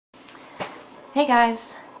Hey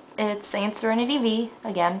guys, it's Saint Serenity V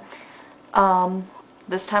again.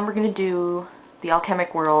 This time we're gonna do the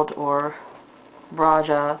Alchemic world, or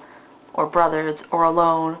Raja, or Brothers, or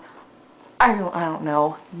Alone. I don't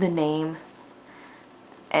know the name,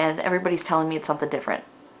 and everybody's telling me it's something different.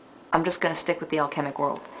 I'm just gonna stick with the Alchemic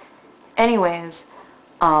world. Anyways,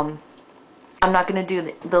 I'm not gonna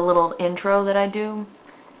do the little intro that I do,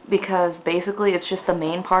 because basically it's just the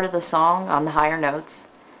main part of the song on the higher notes.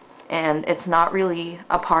 And it's not really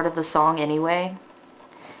a part of the song anyway.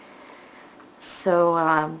 So,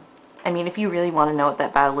 I mean, if you really want to know it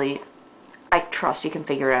that badly, I trust you can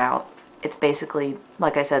figure it out. It's basically,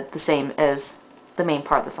 like I said, the same as the main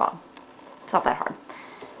part of the song. It's not that hard.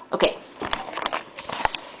 Okay.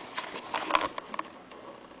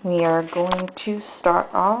 We are going to start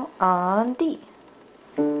off on D.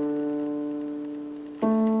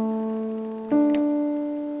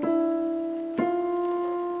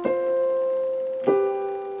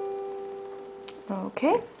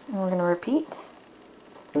 Okay, and we're going to repeat.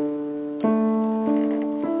 And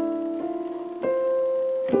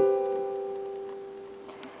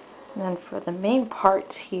then for the main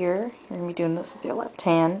part here, you're going to be doing this with your left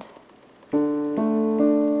hand. And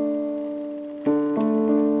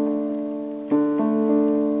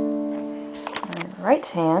right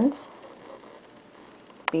hand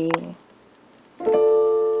be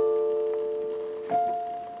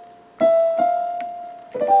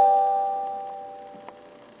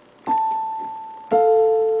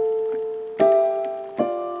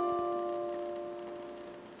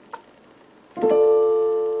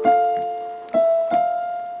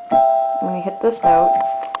when you hit this note,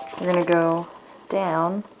 you're going to go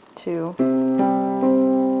down to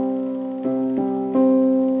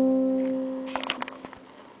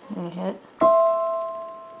and hit.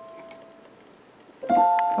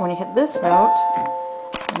 And when you hit this note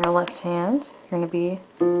on your left hand, you're going to be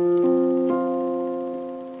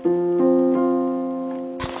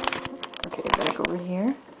okay, back over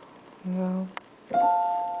here. Go.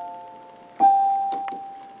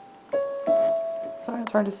 Sorry,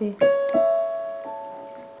 it's hard to see.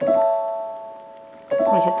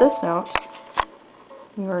 When you hit this note,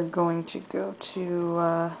 you are going to go to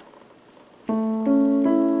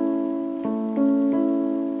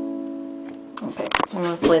okay, I'm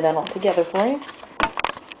going to play that all together for you.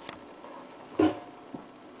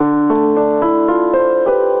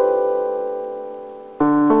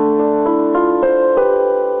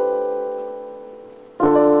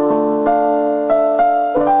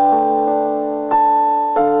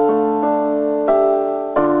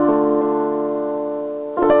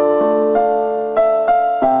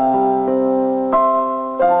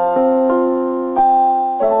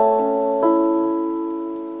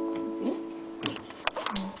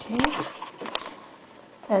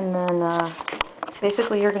 And then,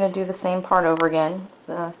 basically you're going to do the same part over again.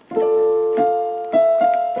 And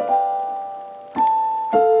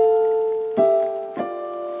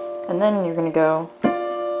then you're going to go,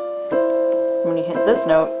 when you hit this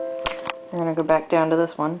note, you're going to go back down to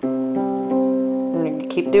this one. And you're going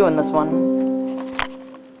to keep doing this one.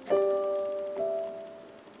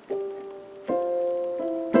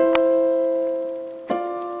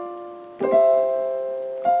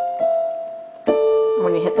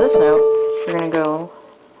 When you hit this note, you're going to go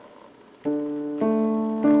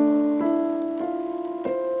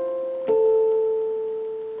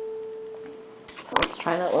so let's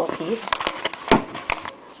try that little piece.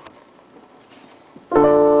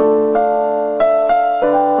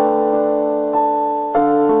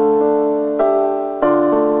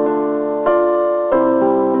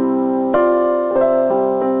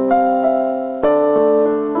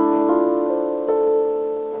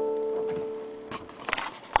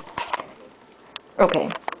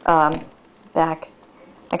 Okay, back.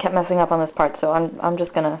 I kept messing up on this part, so I'm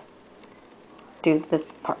just gonna do this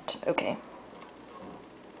part. Okay.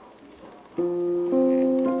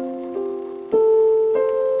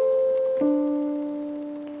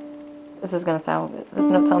 This note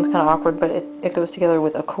sounds kind of awkward, but it goes together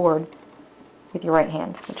with a chord with your right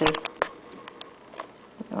hand, which is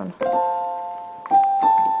one.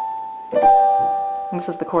 And this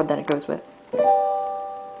is the chord that it goes with.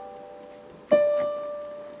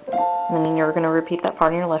 And then you're going to repeat that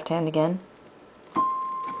part in your left hand again.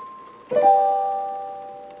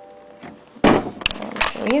 I'll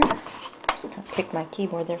show you. Just going to kick my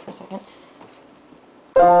keyboard there for a second.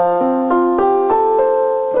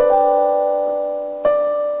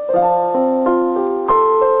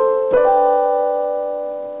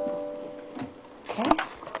 Okay.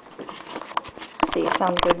 See, it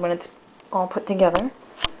sounds good when it's all put together.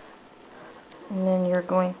 And then you're you're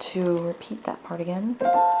going to repeat that part again.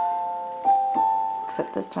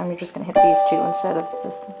 Except this time you're just going to hit these two instead of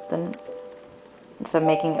instead of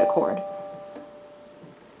making it a chord.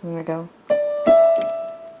 Here we go.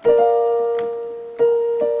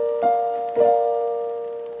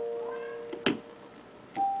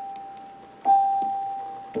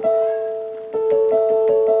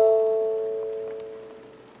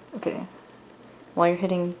 Okay. While you're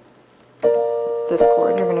hitting this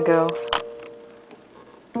chord, you're going to go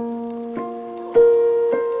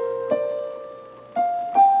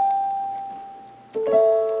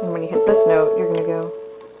and when you hit this note, you're going to go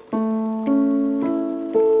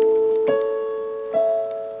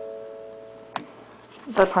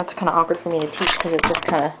that part's kind of awkward for me to teach because it just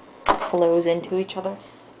kind of flows into each other.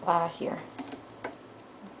 Here.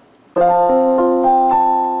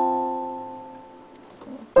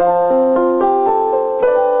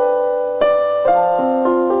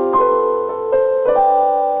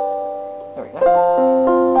 There we go.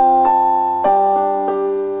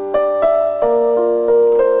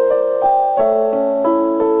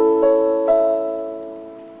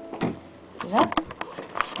 See that?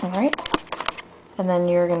 Alright. And then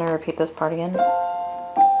you're going to repeat this part again.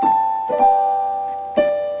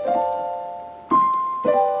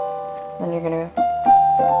 Then you're going to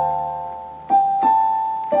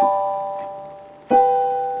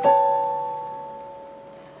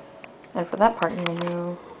and for that part you're going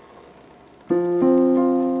to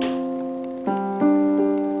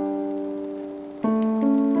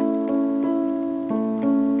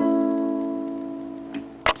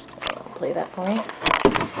I'll play that for you.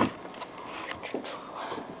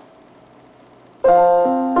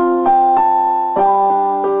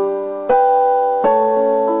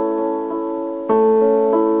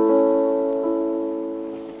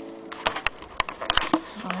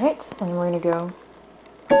 Alright, and we're going to go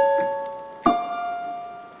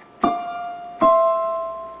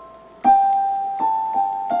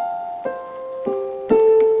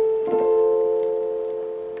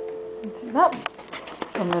do that.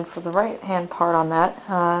 And then for the right hand part on that,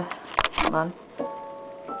 hold on.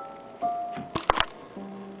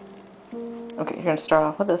 Okay, you're going to start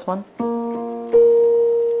off with this one.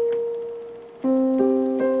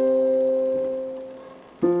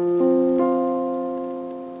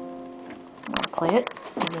 Play it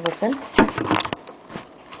and listen.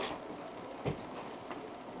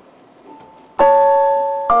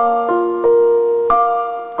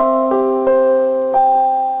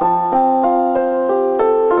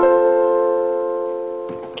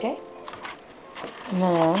 Okay. And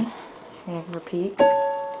then you're going to repeat.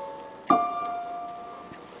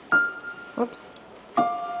 Whoops.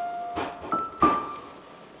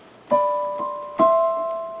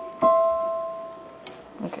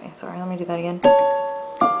 Okay, sorry, let me do that again.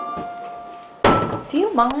 Do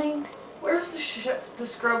you mind? Where's the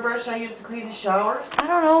scrub brush I use to clean the showers? I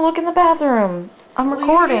don't know, look in the bathroom. I'm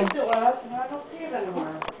recording. You used it last and I don't see it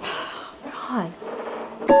anymore. God.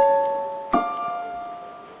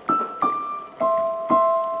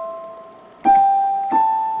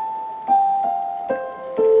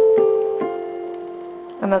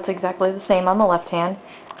 And that's exactly the same on the left hand.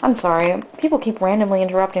 I'm sorry, people keep randomly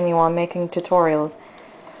interrupting me while I'm making tutorials.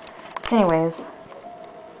 Anyways.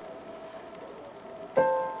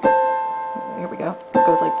 Here we go. It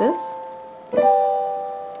goes like this.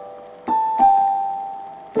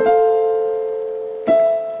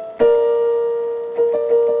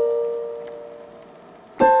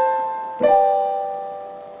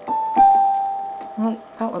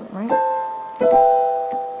 That wasn't right.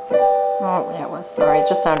 Oh, yeah, it was. Sorry, it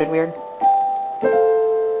just sounded weird.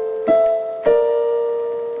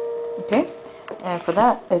 Okay, and for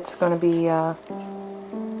that, it's going to be,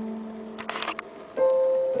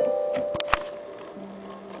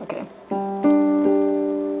 okay.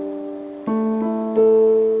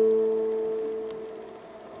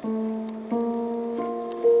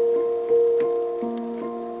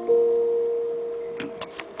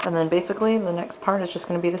 And then basically, the next part is just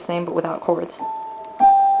going to be the same, but without chords.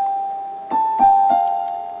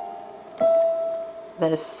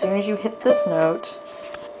 Then as soon as you hit this note,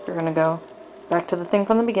 you're going to go back to the thing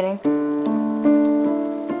from the beginning.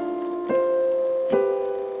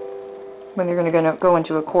 When you're going to go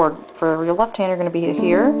into a chord. For your left hand, you're going to be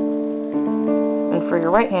here. And for your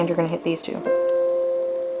right hand, you're going to hit these two.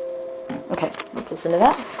 Okay, let's listen to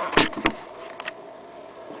that.